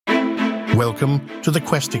Welcome to the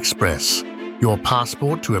Quest Express, your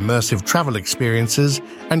passport to immersive travel experiences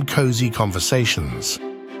and cozy conversations.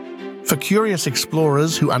 For curious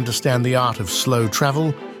explorers who understand the art of slow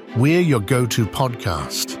travel, we're your go-to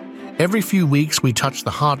podcast. Every few weeks, we touch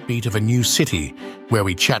the heartbeat of a new city, where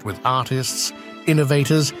we chat with artists,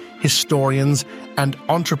 innovators, historians, and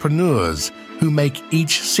entrepreneurs who make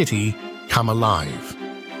each city come alive.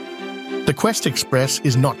 The Quest Express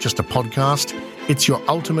is not just a podcast, it's your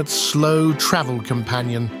ultimate slow travel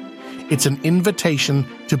companion. It's an invitation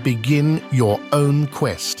to begin your own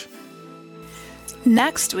quest.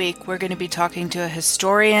 Next week, we're going to be talking to a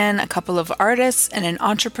historian, a couple of artists, and an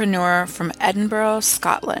entrepreneur from Edinburgh,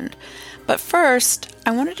 Scotland. But first,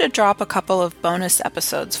 I wanted to drop a couple of bonus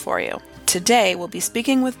episodes for you. Today, we'll be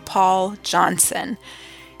speaking with Paul Johnson.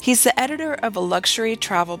 He's the editor of a luxury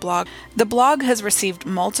travel blog. The blog has received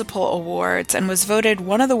multiple awards and was voted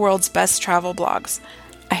one of the world's best travel blogs.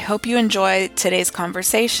 I hope you enjoy today's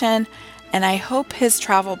conversation, and I hope his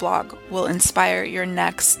travel blog will inspire your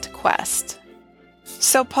next quest.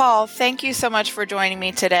 So, Paul, thank you so much for joining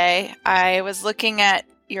me today. I was looking at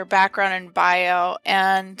your background and bio,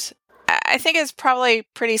 and I think it's probably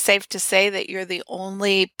pretty safe to say that you're the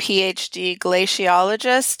only PhD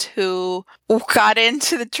glaciologist who got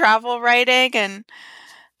into the travel writing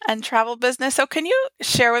and travel business. So can you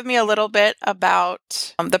share with me a little bit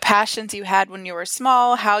about the passions you had when you were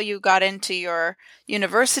small, how you got into your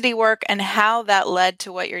university work, and how that led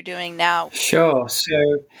to what you're doing now? Sure.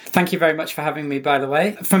 So thank you very much for having me, by the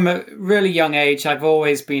way. From a really young age, I've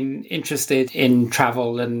always been interested in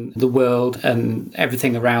travel and the world and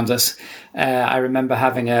everything around us. I remember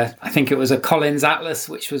having I think it was a Collins Atlas,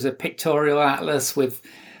 which was a pictorial atlas with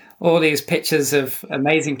all these pictures of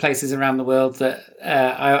amazing places around the world that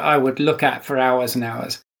I would look at for hours and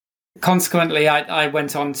hours. Consequently, I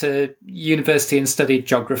went on to university and studied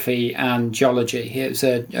geography and geology. It was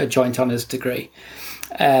a joint honours degree.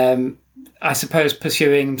 I suppose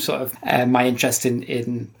pursuing sort of my interest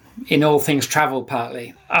in all things travel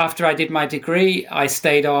partly. After I did my degree, I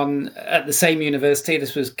stayed on at the same university.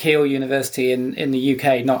 This was Kiel University in the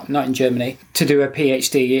UK, not in Germany, to do a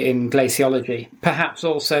PhD in glaciology. Perhaps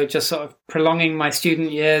also just sort of prolonging my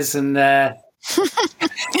student years and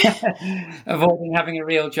avoiding having a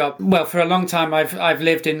real job. Well, for a long time, I've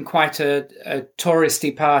lived in quite a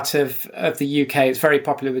touristy part of the UK. It's very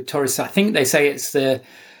popular with tourists. I think they say it's the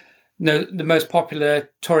most popular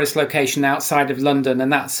tourist location outside of London,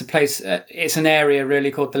 and that's a place. It's an area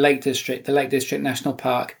really called the Lake District National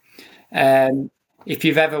Park. If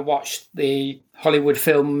you've ever watched the Hollywood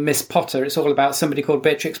film Miss Potter, it's all about somebody called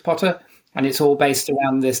Beatrix Potter, and it's all based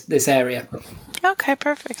around this area. Okay,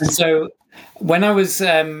 perfect. And so when I was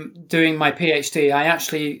doing my PhD, I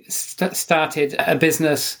actually started a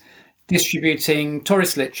business distributing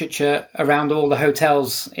tourist literature around all the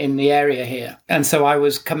hotels in the area here. And so I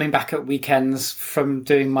was coming back at weekends from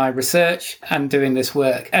doing my research and doing this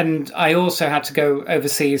work. And I also had to go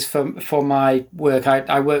overseas for my work.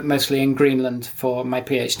 I worked mostly in Greenland for my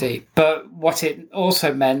PhD. But what it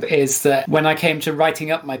also meant is that when I came to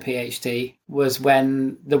writing up my PhD was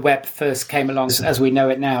when the web first came along as we know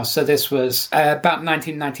it now. So this was about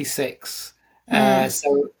 1996.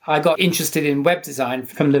 So I got interested in web design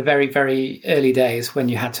from the very, very early days when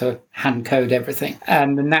you had to hand code everything.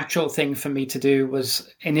 And the natural thing for me to do was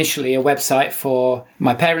initially a website for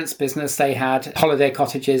my parents' business. They had holiday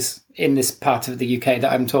cottages in this part of the UK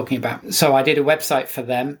that I'm talking about. So I did a website for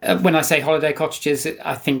them. When I say holiday cottages,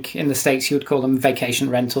 I think in the States you would call them vacation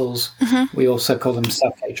rentals. Mm-hmm. We also call them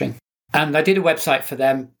self-catering. And I did a website for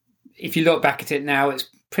them. If you look back at it now, it's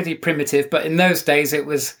pretty primitive, but in those days it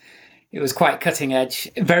was quite cutting edge.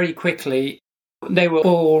 Very quickly, they were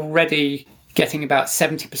already getting about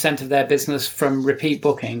 70% of their business from repeat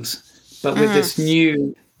bookings. But with this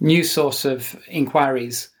new source of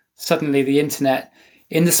inquiries, suddenly the internet,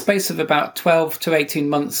 in the space of about 12 to 18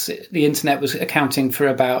 months, the internet was accounting for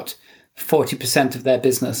about 40% of their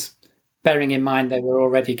business, bearing in mind they were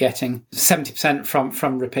already getting 70%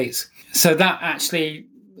 from repeats. So that actually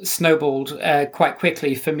snowballed quite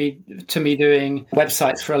quickly to me doing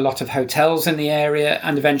websites for a lot of hotels in the area,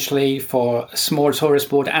 and eventually for a small tourist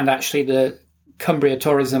board, and actually the Cumbria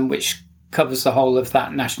Tourism, which covers the whole of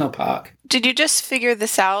that national park. Did you just figure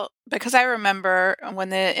this out? Because I remember when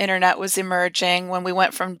the internet was emerging, when we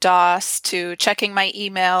went from DOS to checking my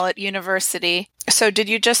email at university. So did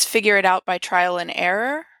you just figure it out by trial and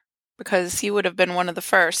error? Because you would have been one of the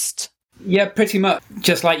first. Yeah, pretty much.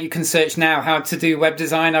 Just like you can search now how to do web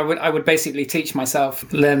design, I would basically teach myself,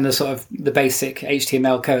 learn the sort of the basic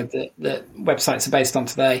HTML code that websites are based on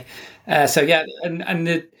today. So yeah,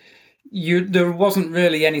 and there wasn't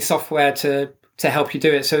really any software to help you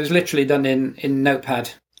do it. So it was literally done in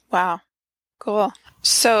Notepad. Wow. Cool.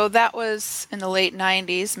 So that was in the late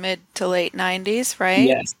 90s, mid to late 90s,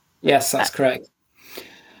 right? Yes, that's correct.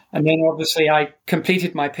 And then obviously I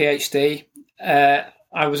completed my PhD.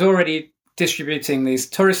 I was already distributing these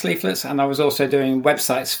tourist leaflets, and I was also doing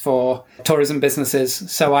websites for tourism businesses.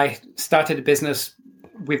 So I started a business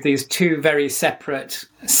with these two very separate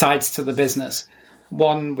sides to the business.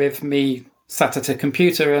 One with me sat at a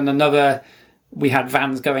computer, and another, we had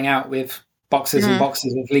vans going out with boxes and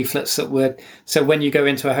boxes of leaflets that were, so when you go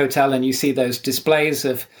into a hotel and you see those displays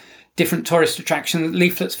of different tourist attractions,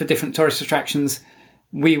 leaflets for different tourist attractions,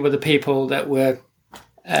 we were the people that were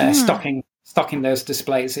stocking those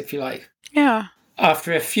displays, if you like. Yeah.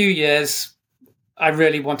 After a few years, I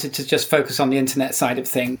really wanted to just focus on the internet side of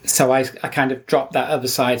things. So I kind of dropped that other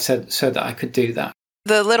side so that I could do that.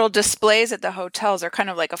 The little displays at the hotels are kind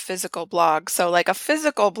of like a physical blog. So like a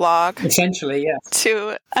physical blog. Essentially, yes.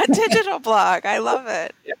 To a digital blog. I love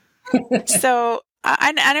it. Yeah. So,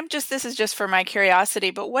 I'm just, this is just for my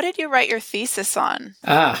curiosity, but what did you write your thesis on?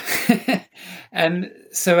 And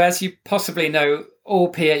so as you possibly know,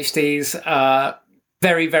 all PhDs are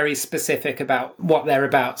very, very specific about what they're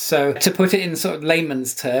about. So to put it in sort of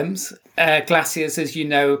layman's terms, glaciers, as you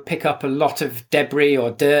know, pick up a lot of debris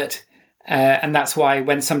or dirt. And that's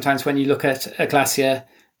why sometimes when you look at a glacier,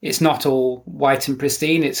 it's not all white and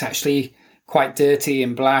pristine. It's actually quite dirty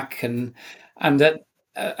and black, and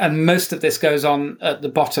most of this goes on at the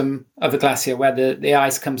bottom of a glacier where the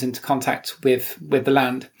ice comes into contact with the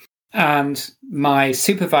land. And my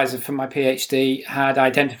supervisor for my PhD had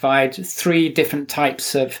identified 3 different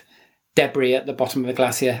types of debris at the bottom of a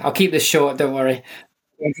glacier. I'll keep this short, don't worry.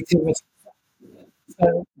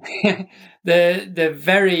 So, the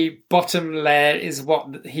very bottom layer is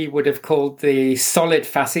what he would have called the solid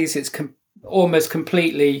facies. It's almost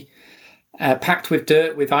completely packed with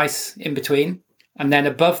dirt with ice in between. And then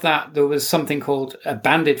above that, there was something called a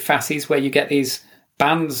banded facies, where you get these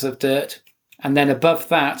bands of dirt. And then above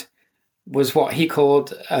that was what he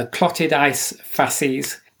called clotted ice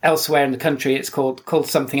facies. Elsewhere in the country, it's called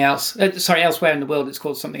something else. Elsewhere in the world, it's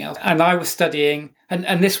called something else. And I was studying,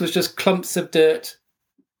 and this was just clumps of dirt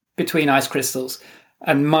between ice crystals.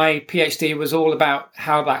 And my PhD was all about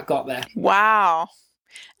how that got there. Wow.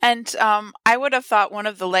 And I would have thought one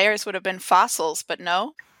of the layers would have been fossils, but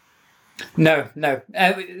no? No.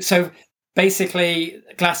 So basically,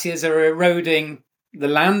 glaciers are eroding the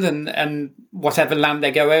land, and whatever land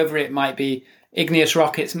they go over, it might be igneous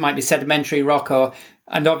rock, it might be sedimentary rock,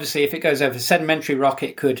 and obviously if it goes over sedimentary rock,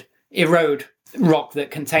 it could erode rock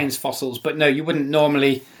that contains fossils. But no, you wouldn't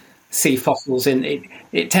normally see fossils in it.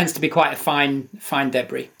 It tends to be quite a fine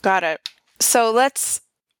debris. Got it. So let's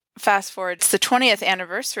fast forward. It's the 20th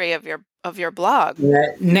anniversary of your blog.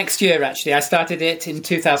 Next year, actually. I started it in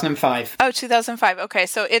 2005. Oh, 2005. Okay,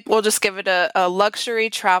 so we'll just give it a luxury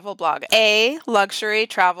travel blog. A luxury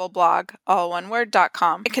travel blog, all one word,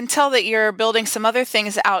 .com. I can tell that you're building some other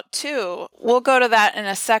things out too. We'll go to that in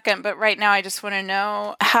a second, but right now I just want to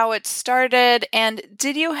know how it started. And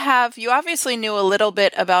you obviously knew a little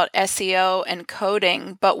bit about SEO and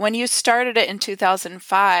coding, but when you started it in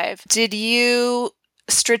 2005, did you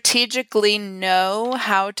strategically know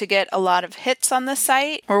how to get a lot of hits on the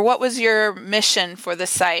site, or what was your mission for the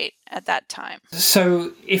site at that time?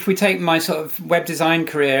 So if we take my sort of web design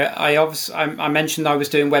career, I mentioned I was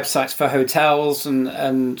doing websites for hotels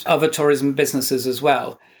and other tourism businesses as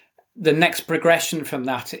well. The next progression from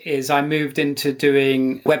that is I moved into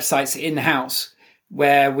doing websites in-house,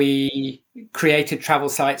 where we created travel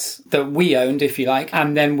sites that we owned, if you like,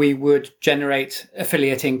 and then we would generate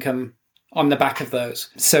affiliate income on the back of those.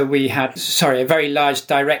 So we had, a very large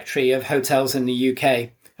directory of hotels in the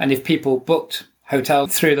UK. And if people booked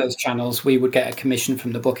hotels through those channels, we would get a commission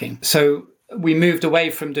from the booking. So we moved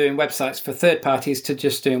away from doing websites for third parties to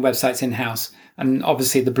just doing websites in-house. And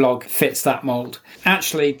obviously the blog fits that mold.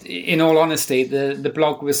 Actually, in all honesty, the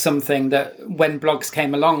blog was something that when blogs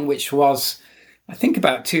came along, which was, I think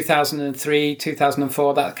about 2003,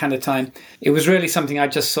 2004, that kind of time, it was really something I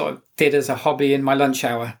just sort of did as a hobby in my lunch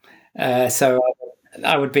hour. So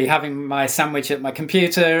I would be having my sandwich at my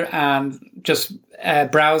computer and just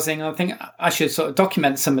browsing. I think I should sort of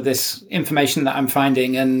document some of this information that I'm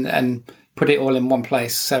finding and put it all in one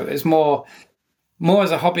place. So it was more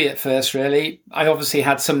as a hobby at first, really. I obviously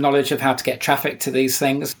had some knowledge of how to get traffic to these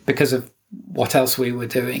things because of what else we were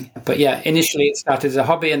doing. But yeah, initially it started as a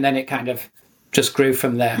hobby, and then it kind of just grew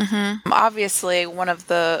from there. Mm-hmm. Obviously, one of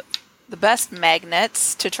the best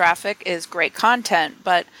magnets to traffic is great content,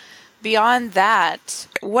 but beyond that,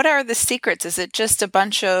 what are the secrets? Is it just a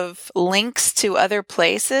bunch of links to other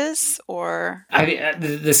places, or?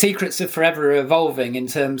 The secrets are forever evolving in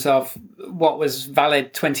terms of what was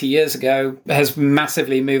valid 20 years ago has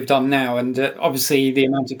massively moved on now. And obviously the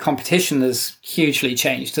amount of competition has hugely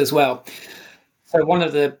changed as well. So one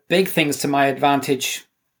of the big things to my advantage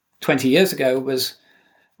 20 years ago was,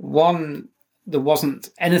 one, there wasn't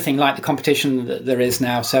anything like the competition that there is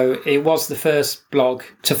now. So it was the first blog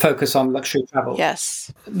to focus on luxury travel.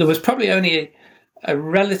 Yes. There was probably only a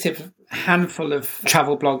relative handful of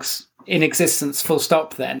travel blogs in existence, full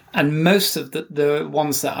stop then. And most of the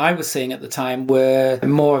ones that I was seeing at the time were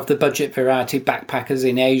more of the budget variety backpackers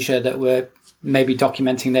in Asia that were maybe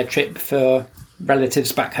documenting their trip for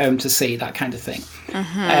relatives back home to see, that kind of thing.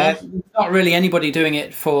 Not really anybody doing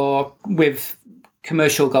it with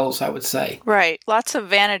commercial goals, I would say. Right. Lots of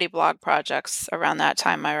vanity blog projects around that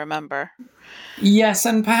time, I remember. Yes,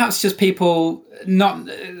 and perhaps just people not...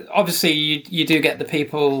 Obviously, you do get the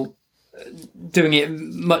people doing it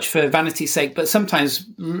much for vanity's sake, but sometimes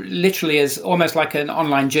literally as almost like an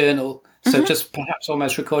online journal. So just perhaps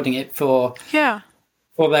almost recording it for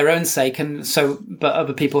their own sake, but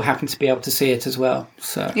other people happen to be able to see it as well.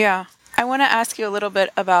 So yeah. I want to ask you a little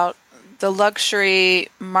bit about the luxury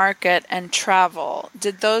market and travel.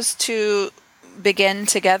 Did those two begin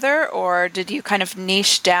together, or did you kind of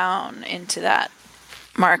niche down into that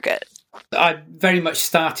market? I very much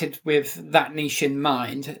started with that niche in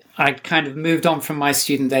mind. I kind of moved on from my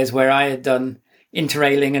student days where I had done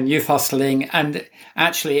interrailing and youth hosteling, and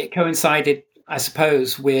actually it coincided, I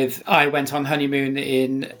suppose, with I went on honeymoon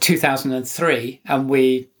in 2003, and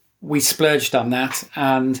we splurged on that,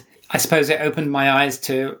 and I suppose it opened my eyes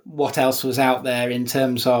to what else was out there in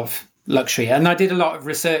terms of luxury. And I did a lot of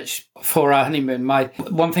research for our honeymoon.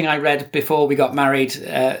 One thing I read before we got married,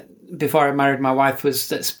 before I married my wife, was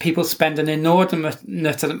that people spend an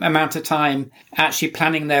inordinate amount of time actually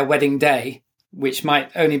planning their wedding day, which might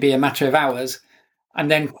only be a matter of hours, and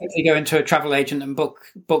then quickly go into a travel agent and book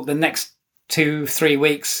the next 2-3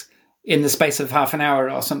 weeks in the space of half an hour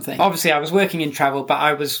or something. Obviously, I was working in travel, but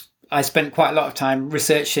I spent quite a lot of time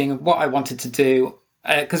researching what I wanted to do,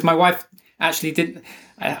 because my wife actually didn't,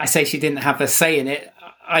 I say she didn't have a say in it.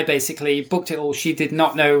 I basically booked it all. She did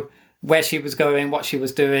not know where she was going, what she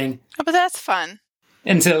was doing. Oh, but that's fun.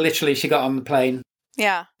 Until literally she got on the plane.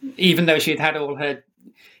 Yeah. Even though she'd had all her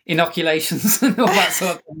inoculations and all that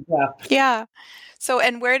sort of thing. Yeah. So,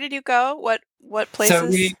 and where did you go? What places?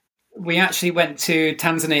 So we actually went to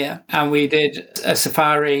Tanzania, and we did a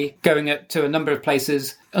safari going up to a number of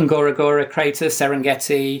places: Ngorongoro Crater,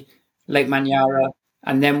 Serengeti, Lake Manyara,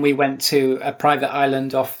 and then we went to a private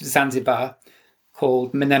island off Zanzibar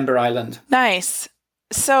called Menemba Island. Nice.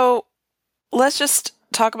 So let's just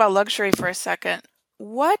talk about luxury for a second.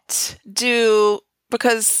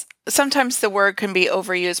 Because sometimes the word can be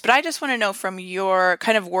overused, but I just want to know from your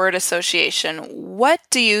kind of word association, what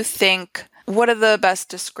are the best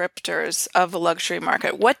descriptors of a luxury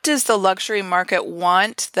market? What does the luxury market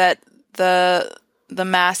want that the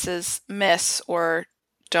masses miss or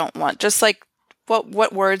don't want? Just like,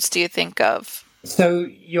 what words do you think of? So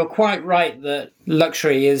you're quite right that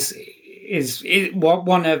luxury is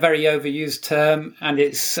one a very overused term, and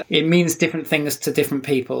it means different things to different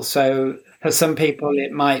people. So for some people,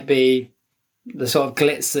 it might be the sort of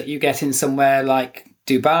glitz that you get in somewhere like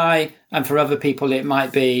Dubai, and for other people, it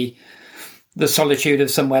might be the solitude of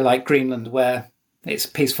somewhere like Greenland, where it's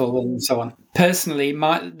peaceful and so on. Personally,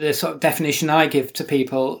 the sort of definition I give to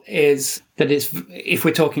people is that if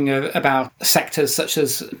we're talking about sectors such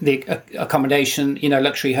as the accommodation,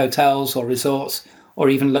 luxury hotels or resorts, or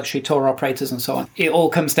even luxury tour operators and so on, it all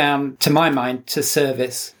comes down, to my mind, to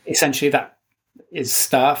service. Essentially, that is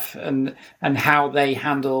staff and how they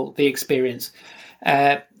handle the experience.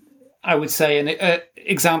 I would say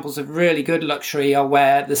examples of really good luxury are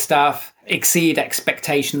where the staff exceed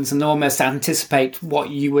expectations and almost anticipate what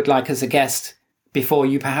you would like as a guest before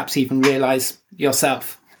you perhaps even realise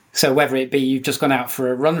yourself. So whether it be you've just gone out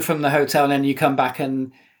for a run from the hotel and then you come back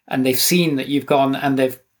and they've seen that you've gone and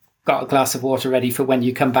they've got a glass of water ready for when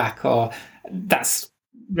you come back, or that's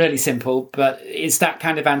really simple, but it's that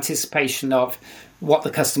kind of anticipation of what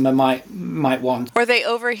the customer might want. Or they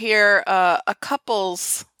overhear a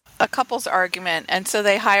couple's argument, and so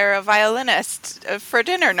they hire a violinist for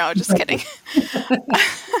dinner. No, just kidding.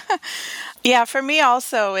 Yeah, for me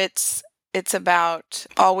also, it's about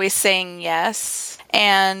always saying yes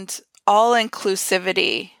and all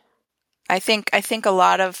inclusivity. I think a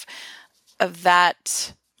lot of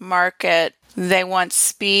that market, they want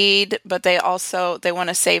speed, but they want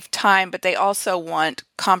to save time, but they also want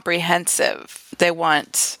comprehensive. They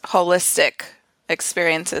want holistic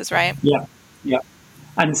experiences, right? Yeah. Yeah.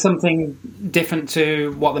 And something different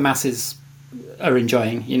to what the masses are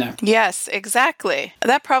enjoying, Yes, exactly.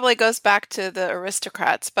 That probably goes back to the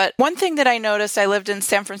aristocrats. But one thing that I noticed, I lived in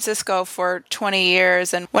San Francisco for 20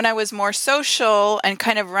 years, and when I was more social and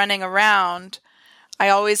kind of running around, I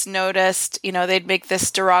always noticed, they'd make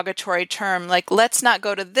this derogatory term, like, let's not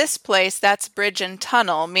go to this place, that's bridge and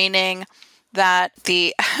tunnel, meaning that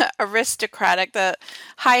the aristocratic, the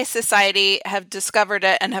high society have discovered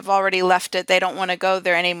it and have already left it. They don't want to go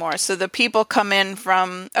there anymore. So the people come in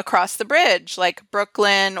from across the bridge, like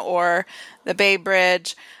Brooklyn or the Bay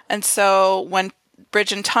Bridge. And so when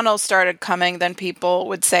bridge and tunnel started coming, then people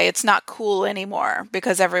would say it's not cool anymore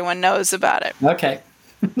because everyone knows about it. Okay.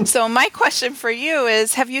 So my question for you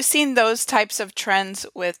is, have you seen those types of trends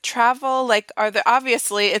with travel? Like,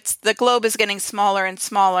 obviously the globe is getting smaller and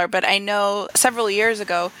smaller, but I know several years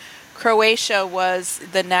ago, Croatia was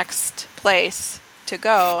the next place to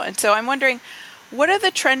go. And so I'm wondering, what are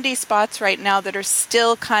the trendy spots right now that are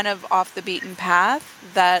still kind of off the beaten path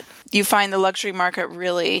that you find the luxury market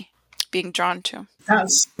really being drawn to?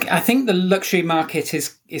 I think the luxury market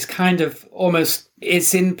is kind of almost,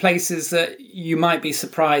 it's in places that you might be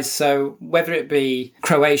surprised. So whether it be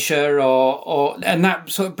Croatia and that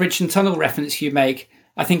sort of bridge and tunnel reference you make,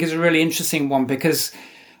 I think is a really interesting one, because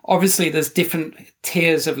obviously there's different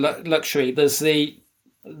tiers of luxury. There's the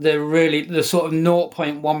sort of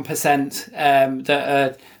 0.1% that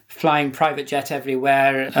are flying private jet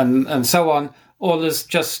everywhere and so on, or there's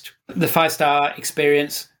just the 5-star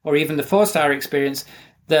experience, or even the 4-star experience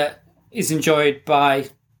that is enjoyed by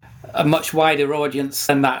a much wider audience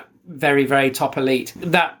than that very, very top elite.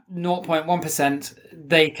 That 0.1%,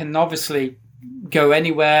 they can obviously go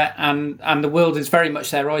anywhere, and the world is very much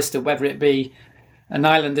their oyster, whether it be an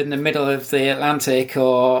island in the middle of the Atlantic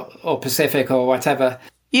or Pacific or whatever.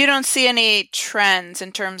 You don't see any trends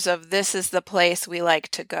in terms of this is the place we like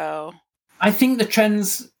to go? I think the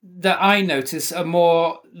trends that I notice are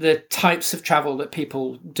more the types of travel that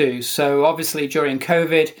people do. So obviously during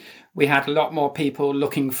COVID, we had a lot more people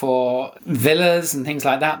looking for villas and things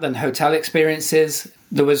like that than hotel experiences.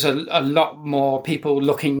 There was a lot more people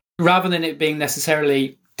looking, rather than it being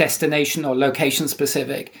necessarily destination or location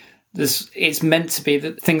specific, it's meant to be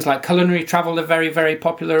that things like culinary travel are very, very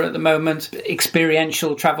popular at the moment.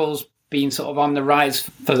 Experiential travel's been sort of on the rise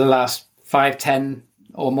for the last 5, 10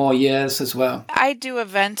 or more years as well. I do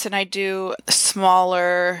events and I do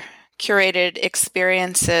smaller curated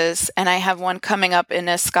experiences, and I have one coming up in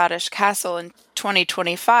a Scottish castle in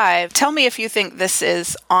 2025. Tell me if you think this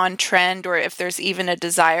is on trend or if there's even a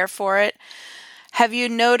desire for it. Have you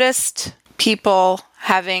noticed people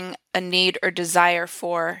having a need or desire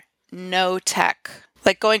for no tech?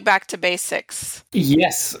 Like going back to basics.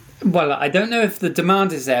 Yes. Well, I don't know if the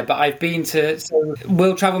demand is there, but I've been to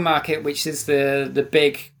World Travel Market, which is the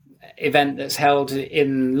big event that's held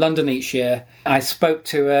in London each year. I spoke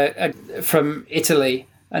to a from Italy,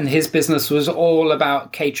 and his business was all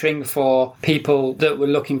about catering for people that were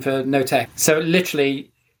looking for no tech. So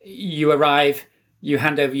literally, you arrive, you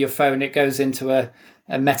hand over your phone, it goes into a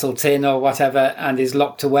metal tin or whatever and is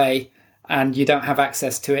locked away, and you don't have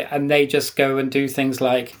access to it, and they just go and do things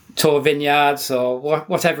like tour vineyards or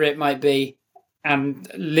whatever it might be,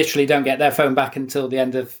 and literally don't get their phone back until the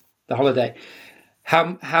end of the holiday.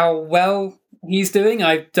 How well he's doing,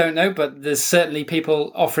 I don't know, but there's certainly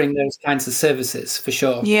people offering those kinds of services for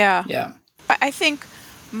sure. Yeah. I think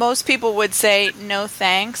most people would say no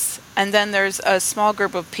thanks, and then there's a small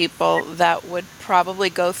group of people that would probably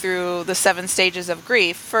go through the 7 stages of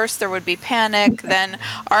grief. First there would be panic, then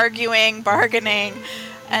arguing, bargaining,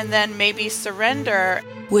 and then maybe surrender.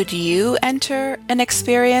 Would you enter an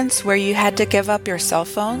experience where you had to give up your cell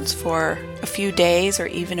phones for a few days or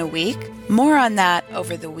even a week? More on that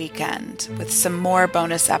over the weekend with some more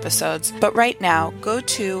bonus episodes. But right now, go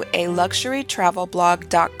to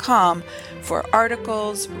aluxurytravelblog.com for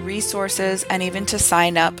articles, resources, and even to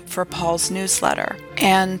sign up for Paul's newsletter.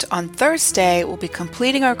 And on Thursday, we'll be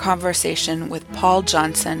completing our conversation with Paul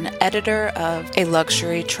Johnson, editor of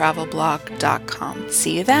aluxurytravelblog.com.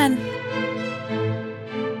 See you then.